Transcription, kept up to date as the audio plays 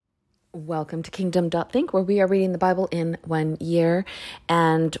Welcome to Kingdom.Think, where we are reading the Bible in 1 year,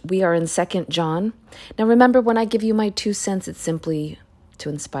 and we are in 2 John. Now remember, when I give you my 2 cents, it's simply to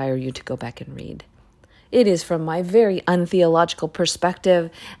inspire you to go back and read. It is from my very untheological perspective,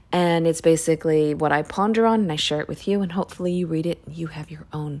 and it's basically what I ponder on, and I share it with you, and hopefully you read it and you have your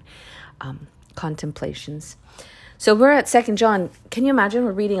own contemplations. So we're at 2 John. Can you imagine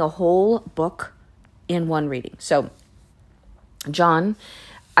we're reading a whole book in one reading? So John...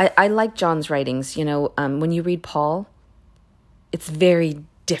 I like John's writings. When you read Paul, it's very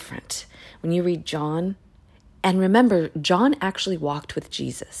different. When you read John, and remember, John actually walked with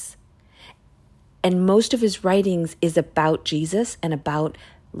Jesus. And most of his writings is about Jesus and about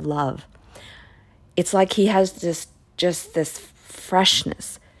love. It's like he has this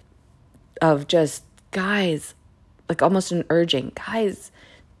freshness of just, guys, like almost an urging, guys,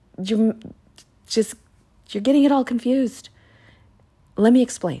 you're getting it all confused. Let me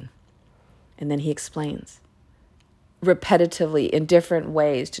explain. And then he explains repetitively in different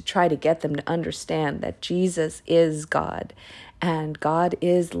ways to try to get them to understand that Jesus is God and God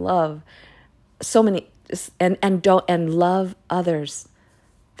is love. So many and love others.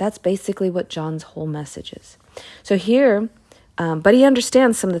 That's basically what John's whole message is. So here, but he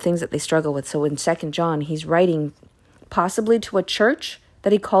understands some of the things that they struggle with. So in 2 John, he's writing possibly to a church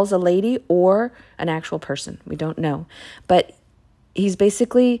that he calls a lady or an actual person. We don't know. But he's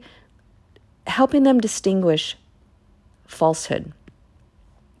basically helping them distinguish falsehood.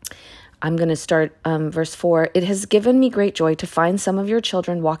 I'm going to start verse 4. It has given me great joy to find some of your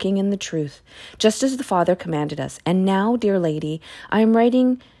children walking in the truth, just as the Father commanded us. And now, dear lady, I am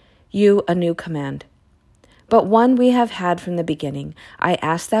writing you a new command, but one we have had from the beginning. I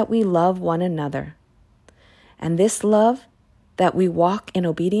ask that we love one another, and this love, that we walk in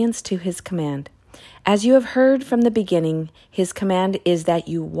obedience to his command. As you have heard from the beginning, his command is that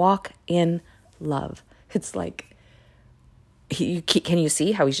you walk in love. It's like, can you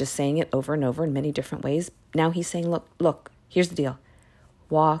see how he's just saying it over and over in many different ways? Now he's saying, look, here's the deal.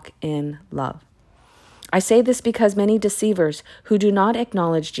 Walk in love. I say this because many deceivers who do not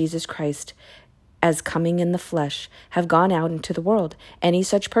acknowledge Jesus Christ as coming in the flesh have gone out into the world. Any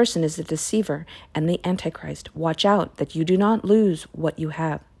such person is a deceiver and the Antichrist. Watch out that you do not lose what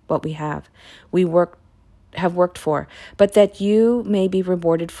we have, have worked for, but that you may be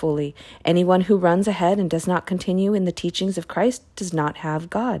rewarded fully. Anyone who runs ahead and does not continue in the teachings of Christ does not have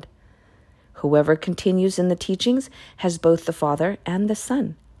God. Whoever continues in the teachings has both the Father and the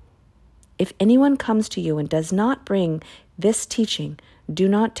Son. If anyone comes to you and does not bring this teaching, do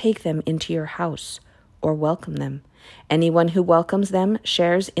not take them into your house or welcome them. Anyone who welcomes them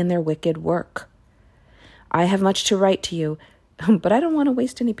shares in their wicked work. I have much to write to you, but I don't want to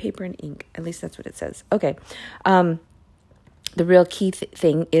waste any paper and ink. At least that's what it says. Okay. The real key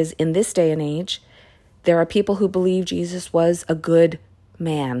thing is, in this day and age, there are people who believe Jesus was a good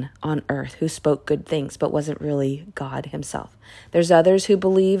man on earth who spoke good things, but wasn't really God himself. There's others who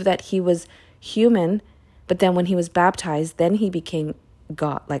believe that he was human, but then when he was baptized, then he became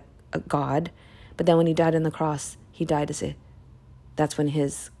God, like a God. But then when he died on the cross, he died that's when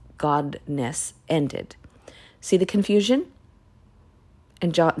his godness ended. See the confusion?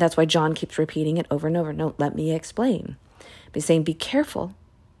 And that's why John keeps repeating it over and over. No, let me explain. He's saying, be careful.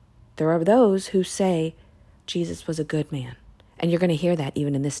 There are those who say Jesus was a good man. And you're going to hear that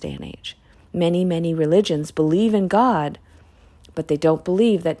even in this day and age. Many, many religions believe in God, but they don't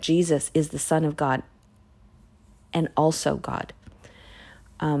believe that Jesus is the Son of God and also God.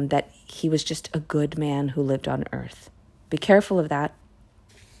 That he was just a good man who lived on earth. Be careful of that.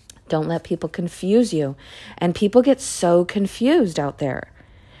 Don't let people confuse you. And people get so confused out there.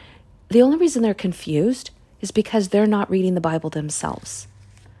 The only reason they're confused is because they're not reading the Bible themselves.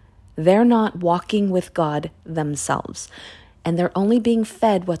 They're not walking with God themselves. And they're only being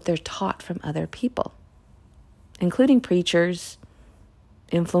fed what they're taught from other people, including preachers,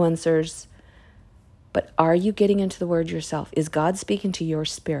 influencers. But are you getting into the Word yourself? Is God speaking to your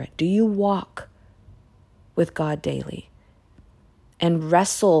spirit? Do you walk with God daily? And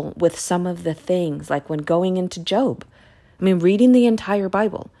wrestle with some of the things, like when going into Job. Reading the entire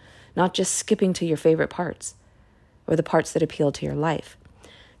Bible, not just skipping to your favorite parts or the parts that appeal to your life.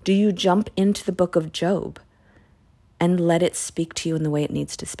 Do you jump into the book of Job and let it speak to you in the way it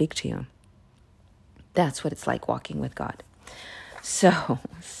needs to speak to you? That's what it's like walking with God. So,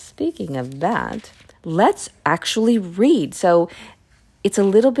 speaking of that, let's actually read. So, it's a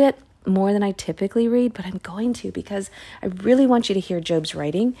little bit more than I typically read, but I'm going to because I really want you to hear Job's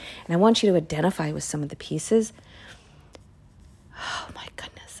writing, and I want you to identify with some of the pieces. Oh my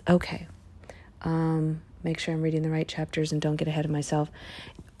goodness. Okay. Make sure I'm reading the right chapters and don't get ahead of myself.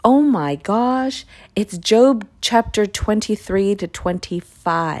 Oh my gosh, it's Job chapter 23 to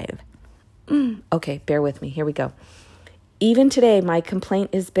 25. Okay, bear with me. Here we go. Even today, my complaint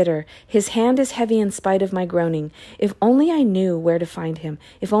is bitter. His hand is heavy in spite of my groaning. If only I knew where to find him.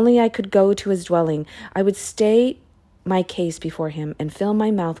 If only I could go to his dwelling. I would state my case before him and fill my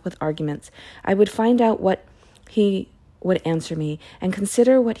mouth with arguments. I would find out what he would answer me and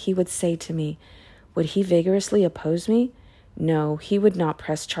consider what he would say to me. Would he vigorously oppose me? No, he would not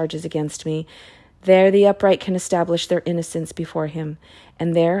press charges against me. There the upright can establish their innocence before him,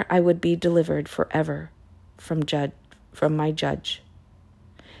 and there I would be delivered forever from my judge.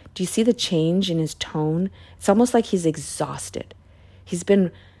 Do you see the change in his tone? It's almost like he's exhausted. He's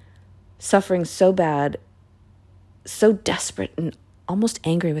been suffering so bad, so desperate, and almost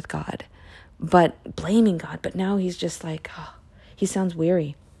angry with God, but blaming God. But now he's just like, he sounds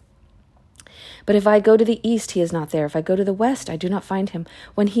weary. But if I go to the east, he is not there. If I go to the west, I do not find him.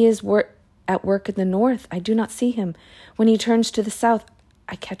 When he is at work in the north, I do not see him. When he turns to the south,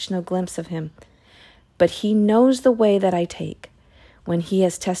 I catch no glimpse of him. But he knows the way that I take. When he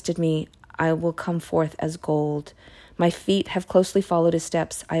has tested me, I will come forth as gold. My feet have closely followed his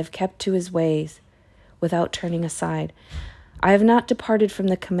steps. I have kept to his ways without turning aside. I have not departed from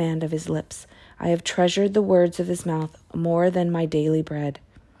the command of his lips. I have treasured the words of his mouth more than my daily bread.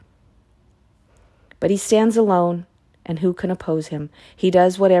 But he stands alone, and who can oppose him? He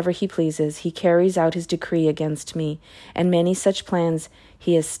does whatever he pleases. He carries out his decree against me, and many such plans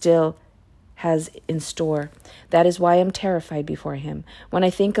he still has in store. That is why I am terrified before him. When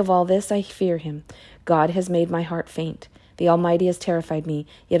I think of all this, I fear him. God has made my heart faint. The Almighty has terrified me,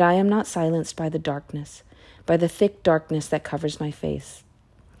 yet I am not silenced by the darkness, by the thick darkness that covers my face.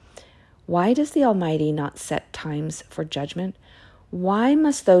 Why does the Almighty not set times for judgment? Why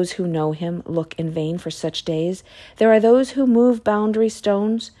must those who know him look in vain for such days? There are those who move boundary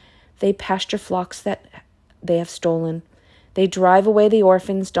stones. They pasture flocks that they have stolen. They drive away the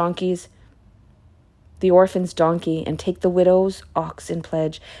orphan's donkey, and take the widow's ox in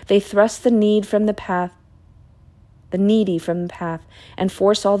pledge. They thrust the needy from the path, and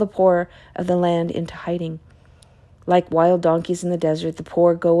force all the poor of the land into hiding. Like wild donkeys in the desert, the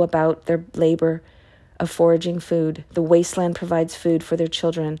poor go about their labor of foraging food. The wasteland provides food for their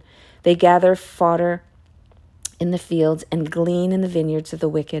children. They gather fodder in the fields and glean in the vineyards of the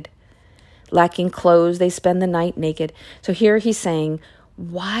wicked. Lacking clothes, they spend the night naked. So here he's saying,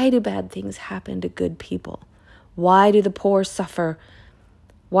 why do bad things happen to good people? Why do the poor suffer?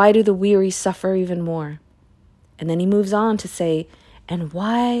 Why do the weary suffer even more? And then he moves on to say, and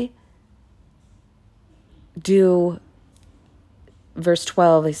why do, verse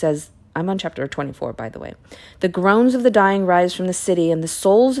 12, he says, I'm on chapter 24, by the way. The groans of the dying rise from the city, and the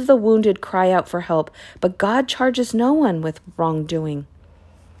souls of the wounded cry out for help. But God charges no one with wrongdoing.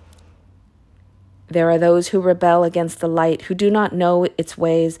 There are those who rebel against the light, who do not know its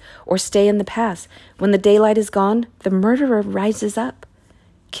ways or stay in the past. When the daylight is gone, the murderer rises up,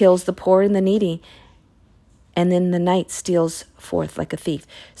 kills the poor and the needy, and in the night steals forth like a thief.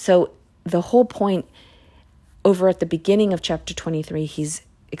 So the whole point over at the beginning of chapter 23, he's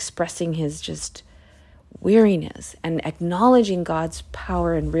expressing his just weariness and acknowledging God's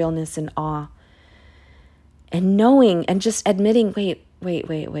power and realness and awe, and knowing and just admitting,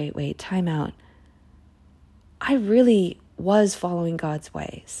 wait, time out. I really was following God's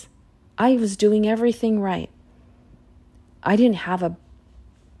ways. I was doing everything right. I didn't have a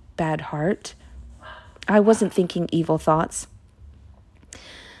bad heart. I wasn't thinking evil thoughts.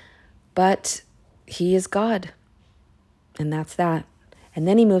 But he is God. And that's that. And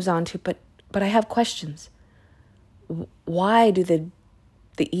then he moves on to, but I have questions. Why do the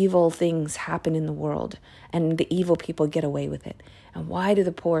evil things happen in the world and the evil people get away with it? And why do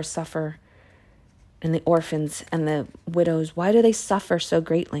the poor suffer and the orphans and the widows? Why do they suffer so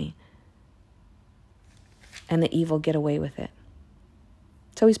greatly and the evil get away with it?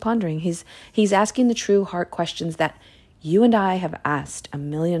 So he's pondering. He's asking the true heart questions that you and I have asked a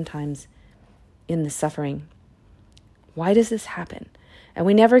million times in the suffering. Why does this happen? And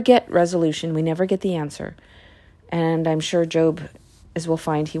we never get resolution. We never get the answer. And I'm sure Job, as we'll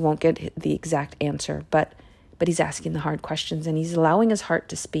find, he won't get the exact answer. But he's asking the hard questions, and he's allowing his heart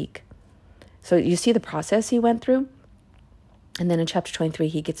to speak. So you see the process he went through? And then in chapter 23,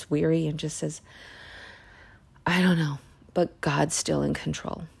 he gets weary and just says, I don't know, but God's still in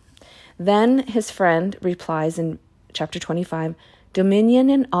control. Then his friend replies in chapter 25, dominion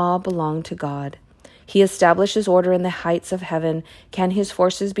and awe belong to God. He establishes order in the heights of heaven. Can his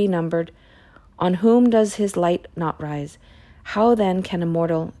forces be numbered? On whom does his light not rise? How then can a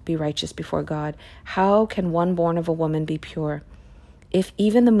mortal be righteous before God? How can one born of a woman be pure? If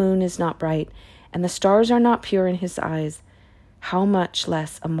even the moon is not bright, and the stars are not pure in his eyes, how much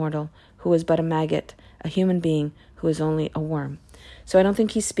less a mortal who is but a maggot, a human being who is only a worm. So I don't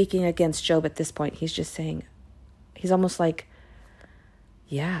think he's speaking against Job at this point. He's just saying, he's almost like,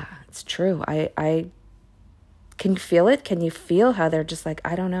 yeah, it's true. I can you feel it? Can you feel how they're just like,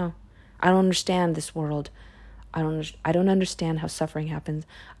 I don't know. I don't understand this world. I don't understand how suffering happens.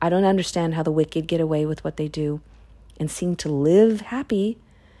 I don't understand how the wicked get away with what they do and seem to live happy,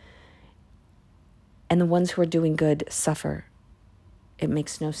 and the ones who are doing good suffer. It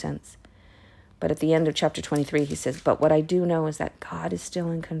makes no sense. But at the end of chapter 23, he says, but what I do know is that God is still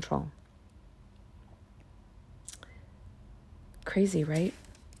in control. Crazy, right?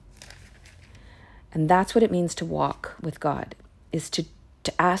 And that's what it means to walk with God, is to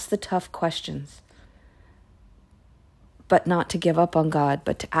ask the tough questions, but not to give up on God,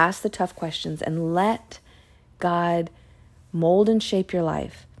 but to ask the tough questions and let God mold and shape your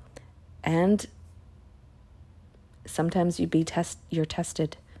life. And sometimes you're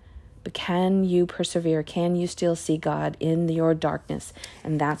tested. But can you persevere? Can you still see God in your darkness?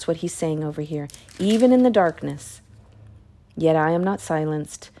 And that's what he's saying over here. Even in the darkness, yet I am not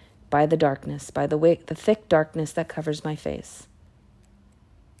silenced by the darkness, by the thick darkness that covers my face.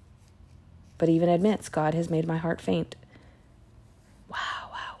 But even admits, God has made my heart faint. Wow.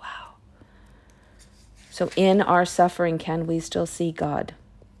 So in our suffering, can we still see God?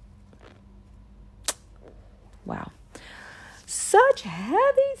 Wow. Such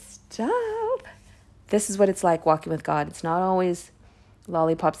heavy stuff. This is what it's like walking with God. It's not always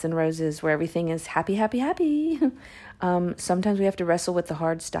lollipops and roses where everything is happy. Sometimes we have to wrestle with the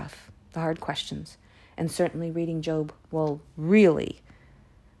hard stuff, the hard questions. And certainly reading Job will really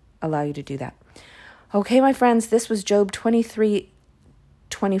allow you to do that. Okay, my friends, this was Job 23,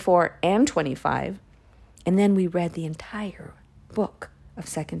 24, and 25. And then we read the entire book of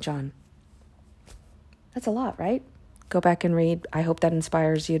 2 John. That's a lot, right? Go back and read. I hope that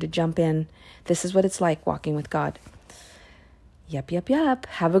inspires you to jump in. This is what it's like walking with God. Yep.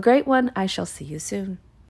 Have a great one. I shall see you soon.